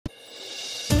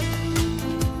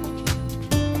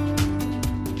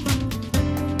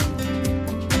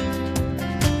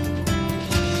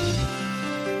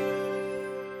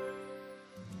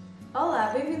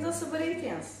aquele sabor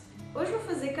intenso. Hoje vou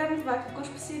fazer carne de vaca com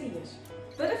especiarias.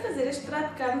 Para fazer este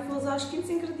prato de carne vou usar os seguintes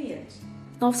ingredientes: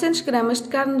 900 gramas de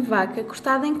carne de vaca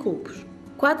cortada em cubos,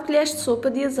 4 colheres de sopa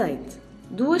de azeite,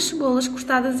 2 cebolas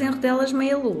cortadas em rodelas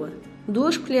meia-lua,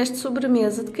 2 colheres de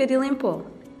sobremesa de caril em pó,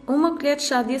 1 colher de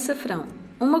chá de açafrão,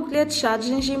 1 colher de chá de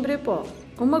gengibre em pó,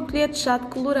 1 colher de chá de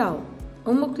colorau,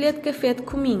 1 colher de café de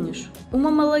cominhos, 1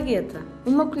 malagueta,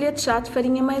 1 colher de chá de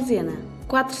farinha maisena,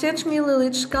 400 ml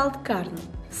de caldo de carne,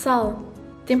 sal.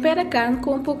 Tempera a carne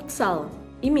com um pouco de sal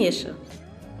e mexa.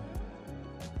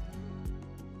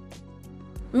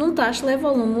 Num tacho leva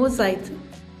ao lume o azeite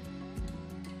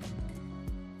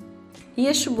e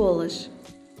as cebolas.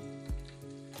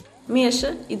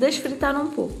 Mexa e deixe fritar um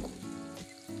pouco.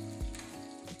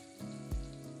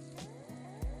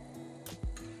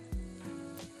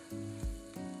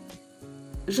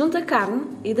 Junta a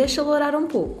carne e deixa lourar um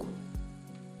pouco.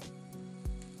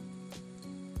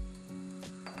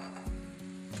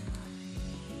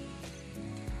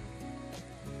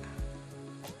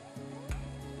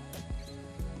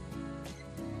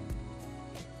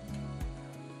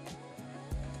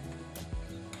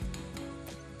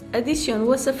 Adicione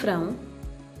o açafrão,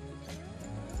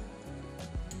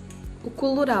 o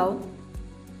colorau,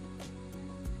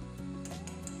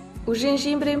 o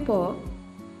gengibre em pó,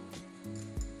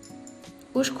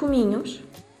 os cominhos,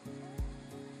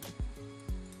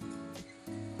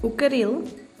 o caril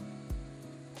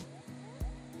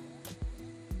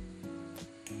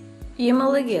e a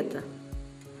malagueta.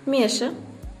 Mexa.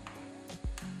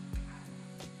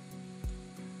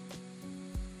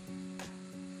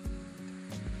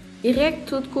 E regue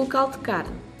tudo com o caldo de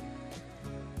carne.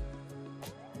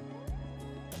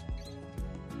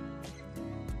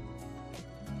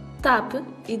 Tape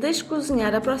e deixe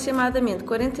cozinhar aproximadamente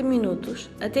 40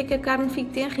 minutos até que a carne fique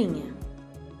tenrinha.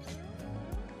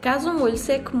 Caso o molho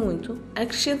seque muito,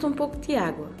 acrescente um pouco de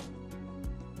água.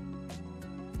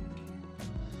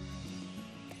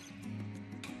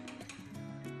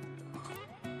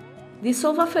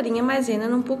 Dissolva a farinha maisena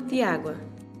num pouco de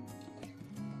água.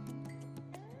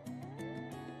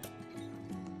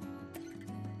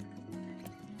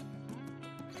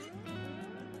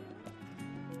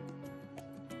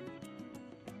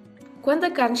 Quando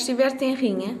a carne estiver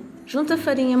tenrinha, junte a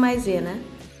farinha maisena,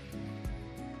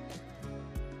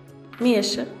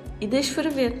 mexa e deixe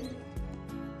ferver.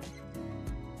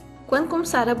 Quando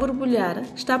começar a borbulhar,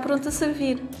 está pronto a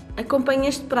servir. Acompanhe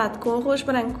este prato com arroz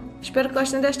branco. Espero que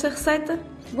gostem desta receita.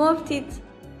 Bom apetite!